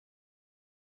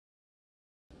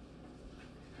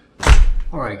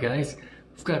Alright guys,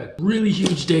 we've got a really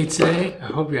huge day today. I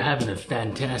hope you're having a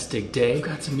fantastic day. We've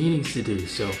got some meetings to do,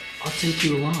 so I'll take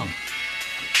you along.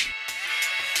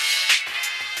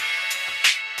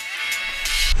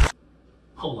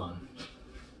 Hold on.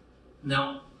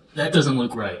 No, that doesn't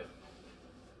look right.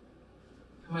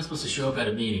 How am I supposed to show up at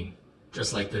a meeting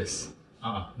just like this?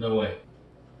 No way.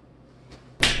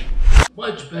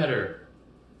 Much better.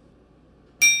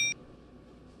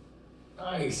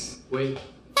 Nice. Wait.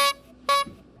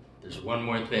 There's one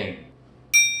more thing.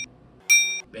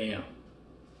 Bam.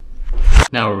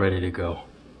 Now we're ready to go.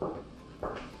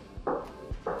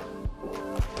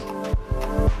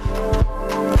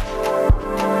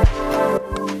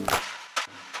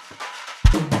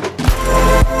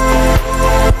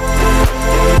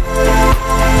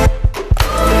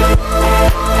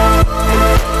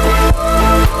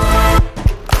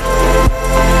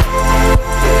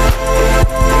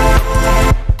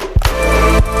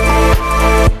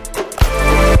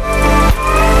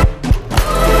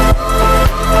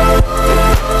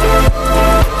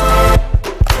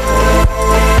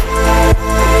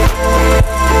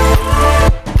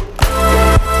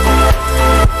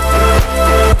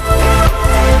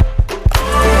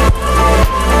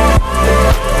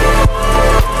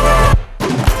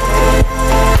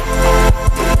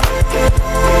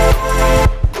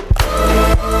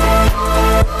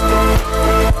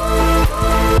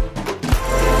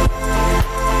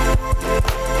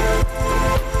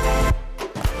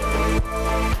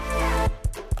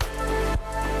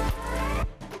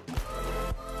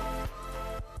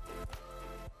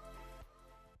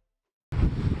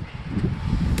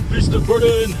 The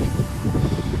burden.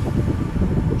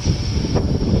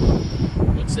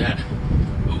 What's that?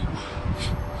 Ooh.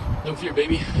 No fear,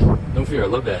 baby. No fear. I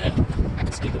love that hat.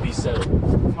 Let's get the beast settled.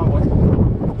 Come on, boy.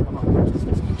 Come on.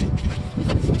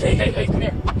 Hey, come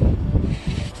here.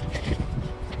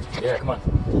 Yeah, come on.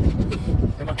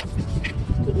 Come on.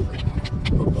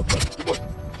 Good boy.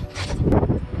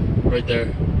 Right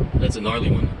there. That's a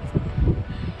gnarly one.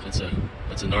 That's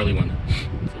a gnarly one.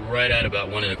 It's right at about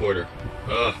 1 1/4.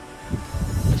 Ugh.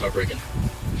 That's heartbreaking.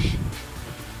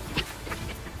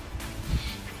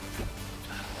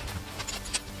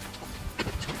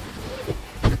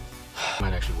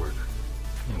 Might actually work.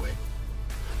 Anyway.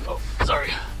 Oh,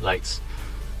 sorry. Lights.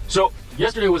 So,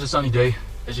 yesterday was a sunny day.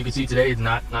 As you can see, today it's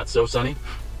not so sunny.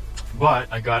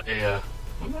 But I got a...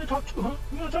 I'm gonna talk to, huh?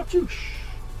 I'm gonna talk to.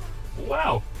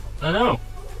 Wow. I know.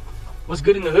 What's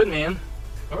good in the hood, man?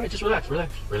 Alright, just relax.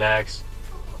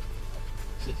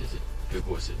 Sit. Good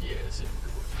boy, sit. Yeah, sit.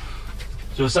 Good boy.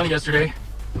 So it was sunny yesterday,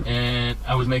 and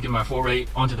I was making my foray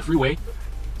onto the freeway.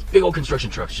 Big old construction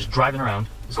trucks just driving around.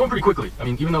 It's going pretty quickly. I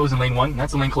mean, even though it was in lane 1,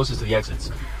 that's the lane closest to the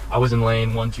exits. I was in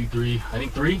lane 1, 2, 3, I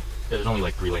think 3. Yeah, there's only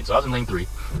like 3 lanes, so I was in lane 3.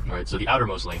 All right, so the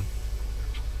outermost lane.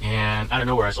 And out of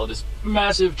nowhere, I saw this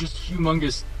massive, just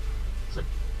humongous, it's like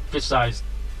fist-sized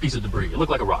piece of debris. It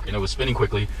looked like a rock, and it was spinning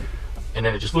quickly. And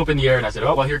then it just flew up in the air, and I said,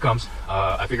 oh, well, here it comes.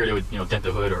 I figured it would, dent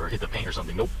the hood or hit the paint or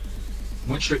something. Nope.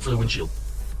 Went straight for the windshield.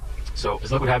 So,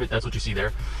 as luck would have it, that's what you see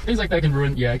there. Things like that can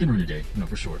ruin, yeah, it can ruin your day,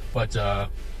 for sure. But,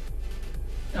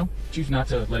 choose not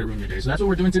to let it ruin your day. So that's what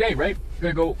we're doing today, right?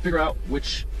 We're gonna go figure out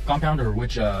which compound or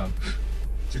which,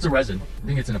 it's a resin. I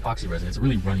think it's an epoxy resin. It's a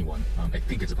really runny one. I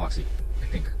think it's epoxy.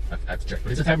 I have to check.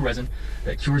 But it's a type of resin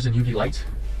that cures in UV light.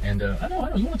 And, I know,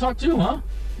 you want to talk too, huh?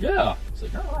 Yeah. It's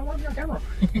like, no, I want to be on camera.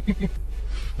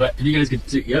 But you guys can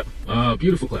see, yep,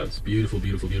 beautiful clouds. Beautiful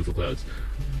clouds.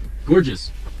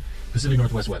 Gorgeous Pacific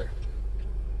Northwest weather.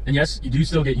 And yes, you do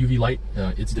still get UV light.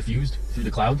 It's diffused through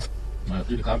the clouds,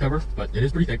 through the cloud cover, but it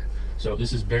is pretty thick. So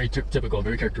this is very typical,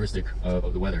 very characteristic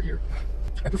of the weather here.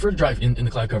 I prefer to drive in the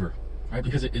cloud cover, right?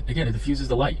 Because it diffuses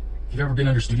the light. If you've ever been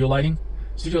under studio lighting's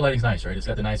nice, right? It's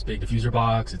got the nice big diffuser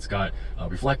box. It's got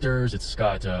reflectors. It's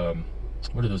got,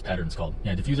 what are those patterns called?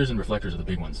 Yeah, diffusers and reflectors are the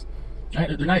big ones.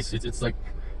 Right? They're nice. It's like,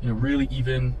 really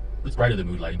even. It's brighter than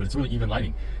mood lighting, but it's really even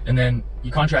lighting. And then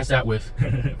you contrast that with,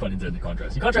 pun intended,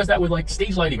 contrast. You contrast that with like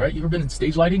stage lighting, right? You ever been in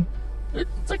stage lighting?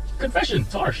 It's like confession.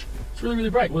 It's harsh. It's really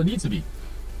bright. Well, it needs to be.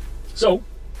 So,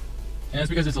 and that's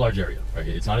because it's a large area, right?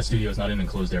 It's not a studio. It's not an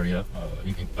enclosed area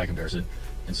by comparison.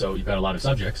 And so you've got a lot of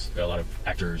subjects, you've got a lot of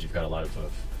actors, you've got a lot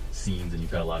of scenes, and you've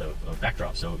got a lot of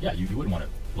backdrops. So yeah, you wouldn't want to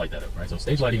light that up, right? So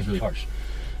stage lighting is really harsh.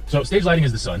 So stage lighting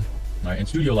is the sun. Right, and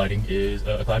studio lighting is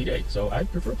a cloudy day, so I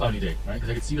prefer a cloudy day, right? Because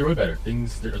I can see the road better.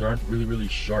 There aren't really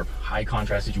sharp, high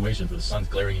contrast situations where the sun's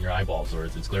glaring in your eyeballs or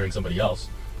it's glaring somebody else,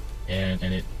 and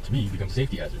it to me becomes a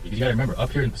safety hazard. Because you gotta remember,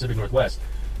 up here in the Pacific Northwest,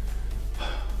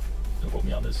 don't quote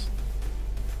me on this,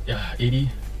 yeah,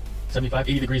 75,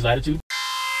 80 degrees latitude.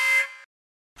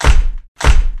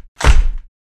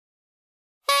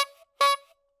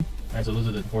 Right, so those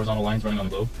are the horizontal lines running on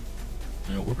the globe.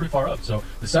 You know, we're pretty far up. So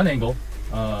the sun angle,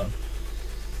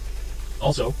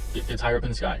 also, it's higher up in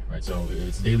the sky, right? So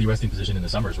its daily resting position in the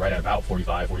summer is right at about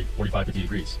 45, 50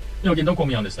 degrees. You know, again, don't quote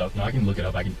me on this stuff. You know, I can look it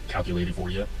up, I can calculate it for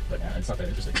you, but it's not that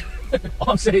interesting. All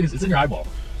I'm saying is it's in your eyeball.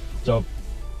 So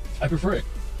I prefer it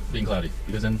being cloudy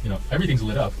because then, you know, everything's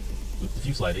lit up with the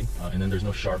few sliding, and then there's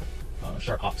no sharp hot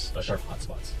spots.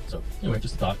 So anyway,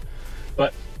 just a thought.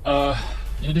 But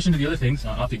in addition to the other things,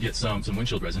 I'll have to get some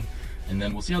windshield resin, and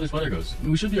then we'll see how this weather goes. I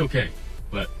mean, we should be okay,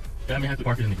 but I may have to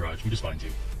park it in the garage. We just fine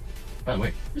too. By the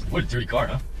way, what a dirty car,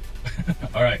 huh?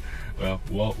 All right, well,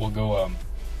 we'll go on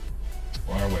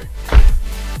our way.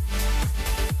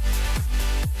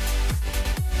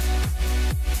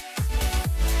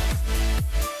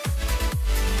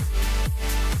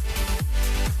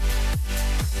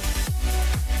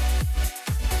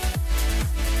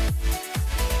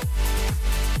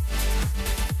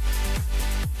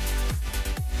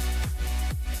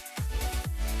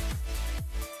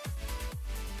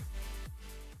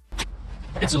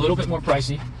 It's a little bit more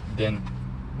pricey than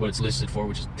what it's listed for,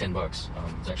 which is 10 bucks.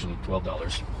 It's actually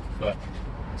 $12, but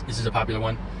this is a popular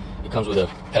one. It comes with a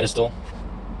pedestal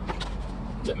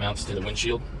that mounts to the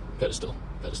windshield. Pedestal.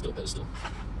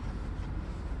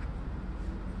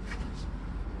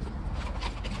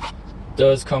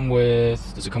 Does it come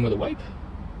with a wipe?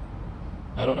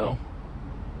 I don't know.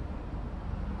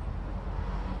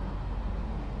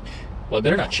 Well, I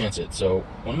better not chance it. So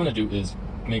what I'm gonna do is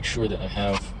make sure that I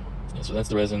have, so that's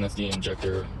the resin, that's the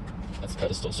injector, that's the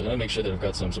pedestal. So I'm gonna make sure that I've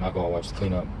got some alcohol wipes to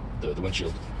clean up the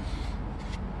windshield.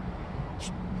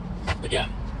 But yeah,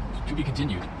 to be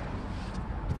continued.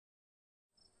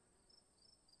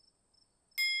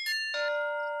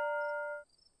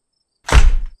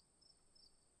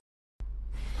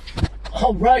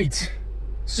 All right,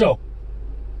 so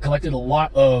collected a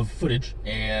lot of footage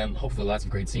and hopefully lots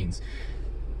of great scenes.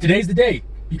 Today's the day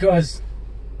because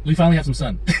we finally have some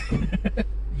sun.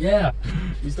 Yeah,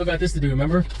 we still got this to do,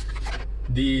 remember?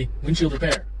 The windshield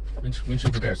repair.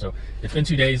 Windshield repair. So it's been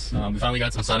 2 days. We finally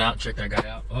got some sun out. Check that guy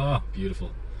out. Oh,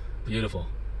 beautiful. Beautiful.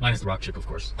 Minus the rock chip, of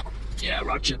course. Yeah,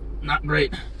 rock chip. Not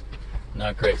great.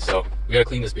 Not great. So we gotta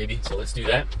clean this baby. So let's do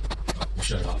that. Oh, we'll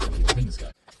shut it off and we'll clean this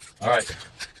guy. All right.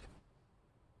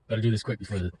 Gotta do this quick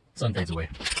before the sun fades away.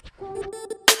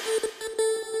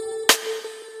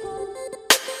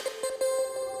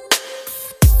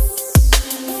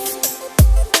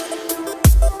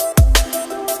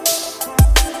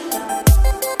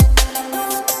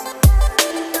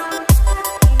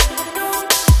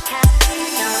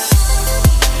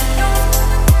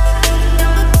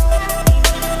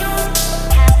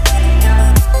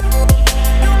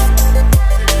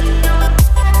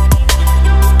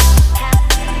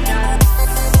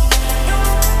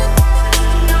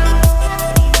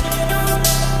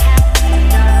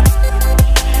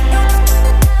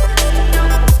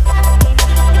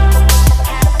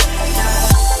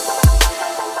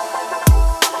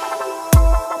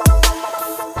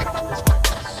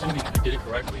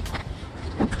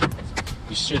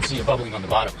 You should see a bubbling on the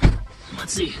bottom.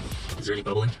 Let's see. Is there any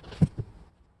bubbling?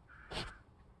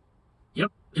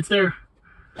 Yep, it's there.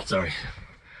 Sorry.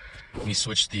 Let me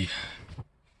switch the...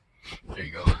 There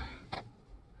you go.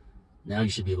 Now you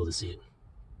should be able to see it.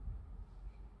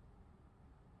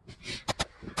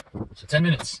 So 10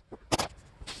 minutes. We're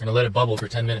gonna let it bubble for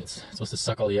 10 minutes. It's supposed to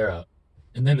suck all the air out.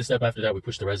 And then the step after that, we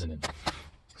push the resin in.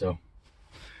 So,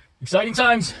 exciting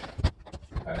times.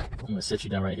 All right, I'm gonna set you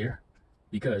down right here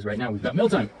because right now we've got meal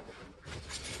time.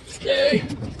 Yay!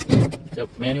 Yep,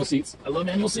 manual seats. I love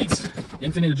manual seats.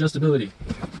 Infinite adjustability.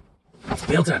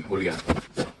 Meal time. What do we got?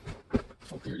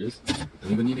 Oh, here it is.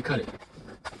 Don't even need to cut it.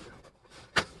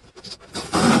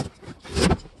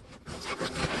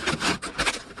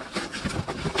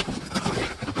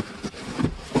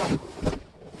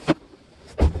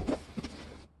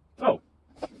 Oh,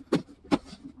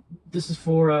 this is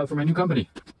for my new company.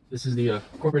 This is the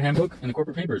corporate handbook and the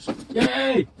corporate papers.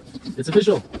 Yay! It's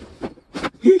official.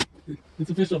 It's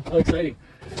official. How exciting.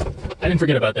 I didn't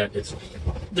forget about that.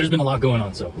 There's been a lot going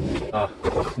on, so I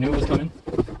knew it was coming,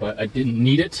 but I didn't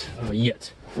need it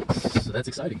yet. So that's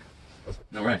exciting.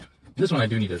 All right. This one I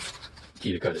do need a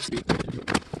key to cut it.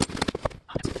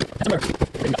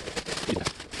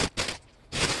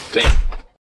 Bam.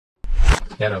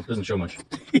 Yeah, no, it doesn't show much.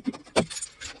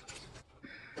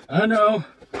 I know.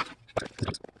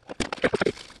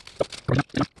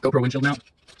 GoPro windshield mount,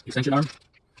 extension arm.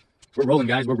 We're rolling,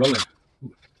 guys. We're rolling.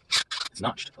 Ooh, it's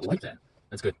notched. I like that.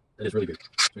 That's good. That is really good.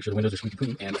 Make sure the windows are squeaky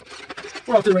clean, and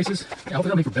we're off to the races. Yeah, hopefully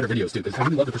that'll make for better videos too, because I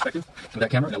really love the perspective of that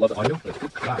camera and I love the audio.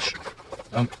 But gosh,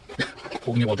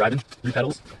 holding it while driving. 3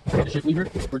 pedals. The shift lever.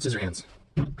 Bird scissor hands.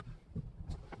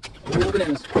 Oh,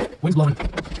 bananas. Wind's blowing.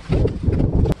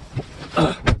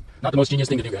 Not the most genius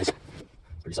thing to do, guys.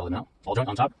 Pretty solid mount. Ball joint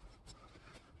on top.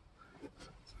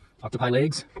 Octopi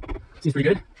legs. Seems pretty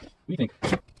good. What do you think?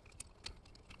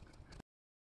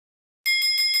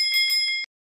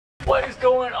 What is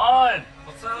going on?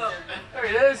 What's up? There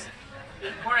it is.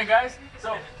 Good morning, guys.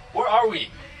 So, where are we?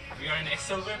 We are in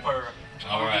XHale Vapor,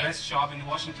 the best shop in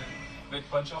Washington, with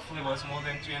bunch of flavors, more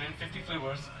than 350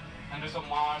 flavors, hundreds of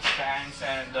masks, fans,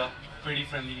 and pretty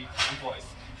friendly employees.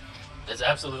 That's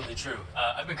absolutely true.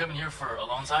 I've been coming here for a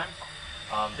long time.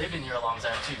 They've been here a long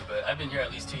time too, but I've been here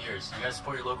at least 2 years. You guys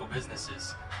support your local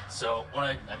businesses. So when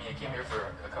I came here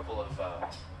for a couple of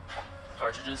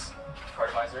cartridges,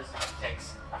 cartomizers,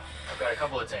 tanks. I've got a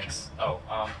couple of tanks.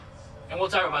 And we'll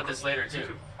talk about this later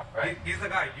too. Right? He's the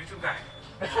guy, YouTube guy.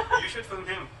 You should film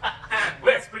him.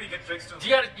 That's pretty good tricks too.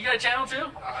 You got a channel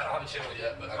too? I don't have a channel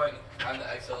yet, but I'm the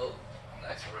XL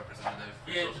representative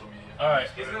for social media. Alright.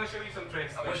 He's gonna show you some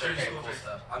tricks. I'm gonna show you some cool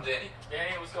stuff. I'm Danny.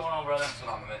 Danny, what's going on, brother? What's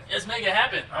going on, man? Let's make it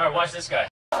happen. Alright, watch this guy.